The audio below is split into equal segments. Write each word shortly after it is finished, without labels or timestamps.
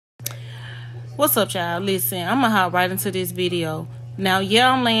What's up, y'all? Listen, I'm gonna hop right into this video. Now,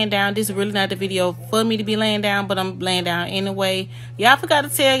 yeah, I'm laying down. This is really not the video for me to be laying down, but I'm laying down anyway. Y'all forgot to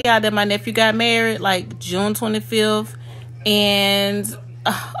tell y'all that my nephew got married like June 25th. And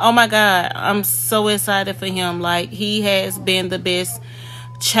oh my God, I'm so excited for him. Like, he has been the best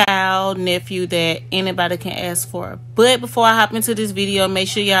nephew that anybody can ask for. But before I hop into this video, make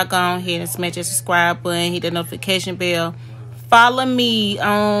sure y'all go ahead and smash that subscribe button, hit the notification bell. Follow me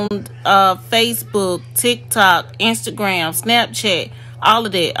on Facebook, TikTok, Instagram, Snapchat, all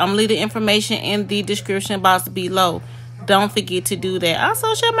of that. I'm gonna leave the information in the description box below. Don't forget to do that.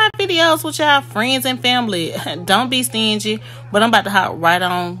 Also, share my videos with y'all friends and family. Don't be stingy. But I'm about to hop right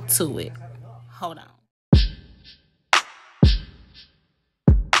on to it. Hold on.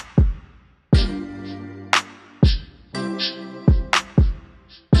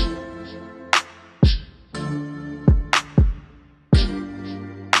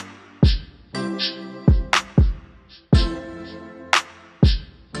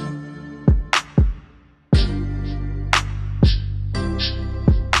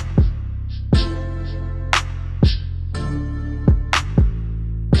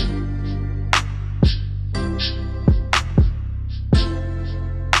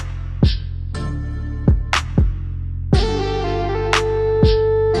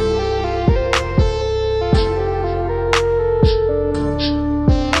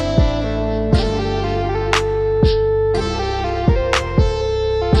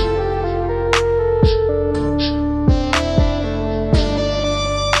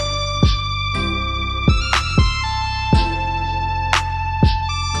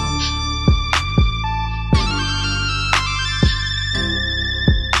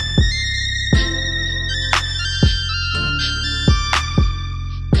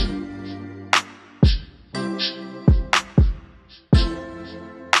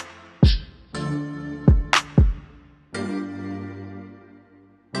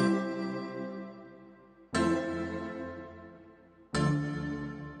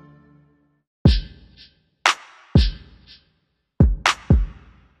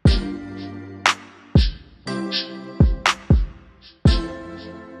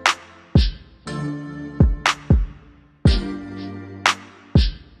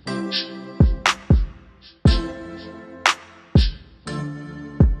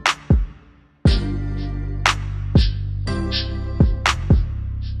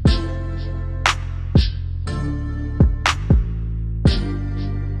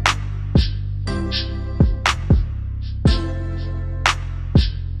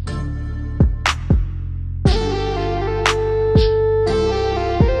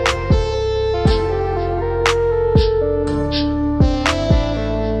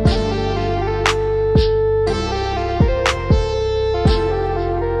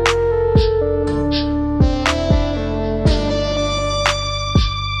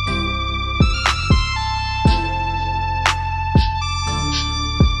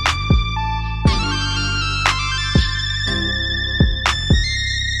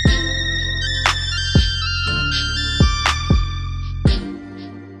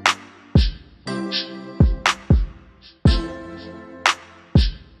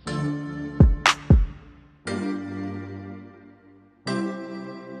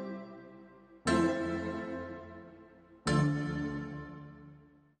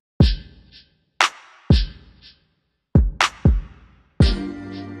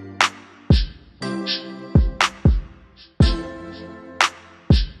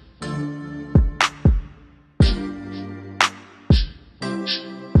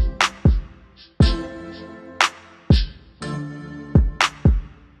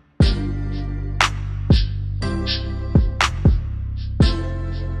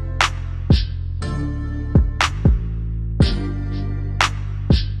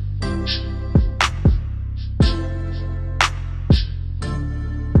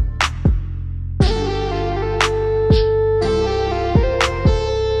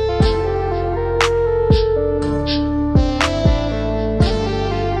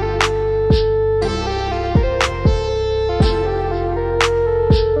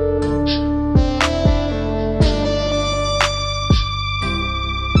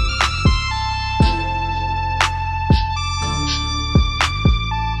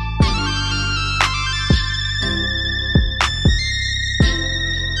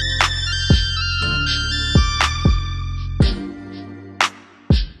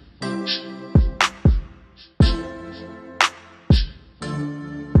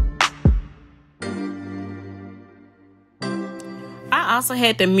 I also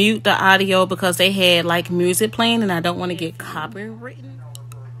had to mute the audio because they had like music playing and I don't want to get copywritten.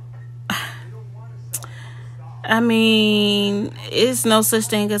 I mean, it's no such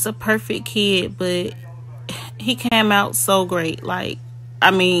thing as a perfect kid, but he came out so great. Like,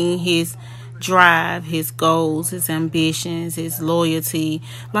 I mean, his drive, his goals, his ambitions, his loyalty.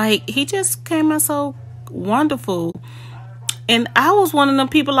 Like, he just came out so wonderful. And I was one of them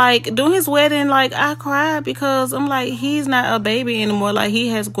people, like, during his wedding, like, I cried because I'm like, he's not a baby anymore. Like, he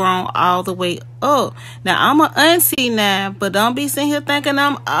has grown all the way up. Now, I'm an auntie now, but don't be sitting here thinking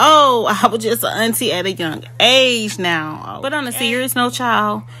I'm old. I was just an auntie at a young age now. But on a serious note,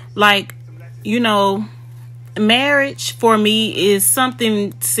 child, like, you know, marriage for me is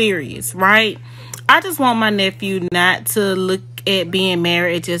something serious, right? I just want my nephew not to look at being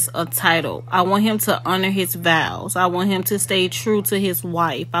married as just a title. I want him to honor his vows. I want him to stay true to his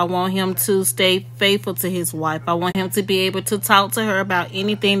wife. I want him to stay faithful to his wife. I want him to be able to talk to her about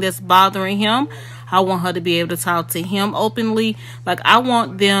anything that's bothering him. I want her to be able to talk to him openly. Like, I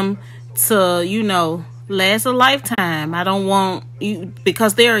want them to, you know, last a lifetime. I don't want you,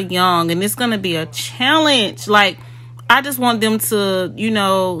 because they're young and it's going to be a challenge. Like, I just want them to, you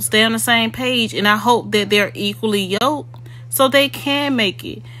know, stay on the same page, and I hope that they're equally yoked so they can make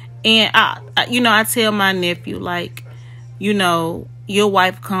it. And I tell my nephew, like, you know, your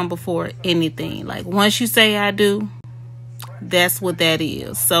wife come before anything. Like, once you say I do, that's what that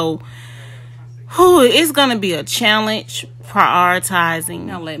is. So, it's going to be a challenge prioritizing.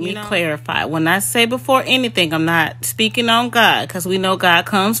 Now, let me clarify. When I say before anything, I'm not speaking on God, because we know God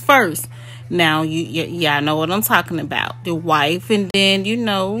comes first. Now, y'all know what I'm talking about. The wife, and then, you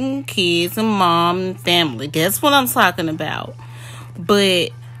know, kids and mom and family. That's what I'm talking about. But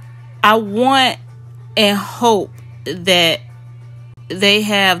I want and hope that they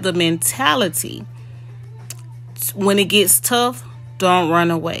have the mentality, when it gets tough, don't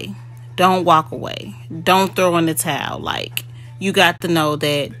run away. Don't walk away. Don't throw in the towel. Like, you got to know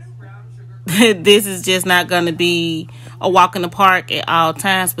that this is just not going to be a walk in the park at all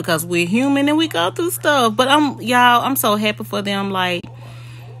times, because we're human and we go through stuff. But I'm so happy for them, like,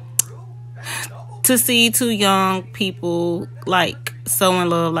 to see two young people, like, so in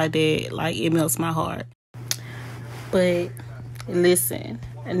love like that. Like, it melts my heart. But listen,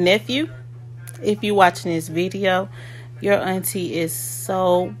 nephew, if you're watching this video, your auntie is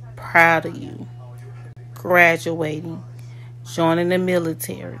so proud of you. Graduating, joining the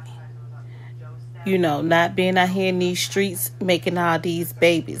military, you know, not being out here in these streets making all these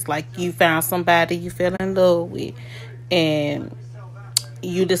babies. Like, you found somebody you fell in love with, and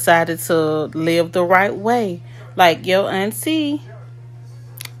you decided to live the right way. Like, your auntie,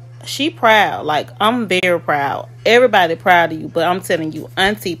 she proud. Like, I'm very proud. Everybody proud of you, but I'm telling you,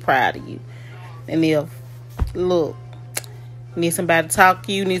 auntie proud of you. And if, look, need somebody to talk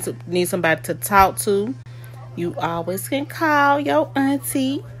to you, need somebody to talk to, you always can call your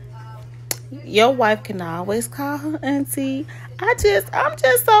auntie. Your wife can always call her auntie. I'm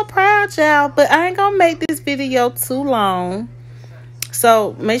just so proud, y'all. But I ain't gonna make this video too long.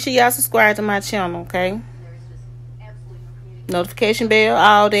 So make sure y'all subscribe to my channel, okay? Notification bell,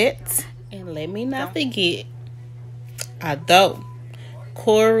 all that. And let me not forget, although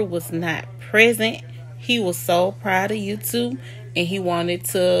Corey was not present, he was so proud of you too. And he wanted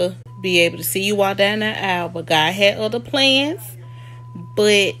to be able to see you walk down that aisle. But God had other plans.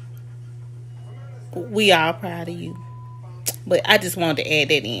 But we all proud of you. But I just wanted to add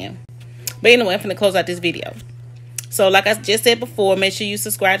that in. But anyway, I'm finna close out this video. So like I just said before, make sure you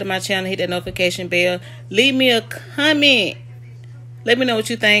subscribe to my channel, hit that notification bell, leave me a comment, let me know what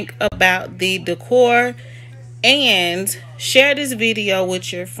you think about the decor, and share this video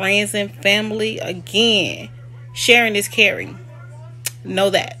with your friends and family. Again, sharing is caring, know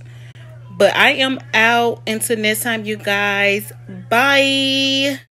that. But I am out until next time, you guys. Bye.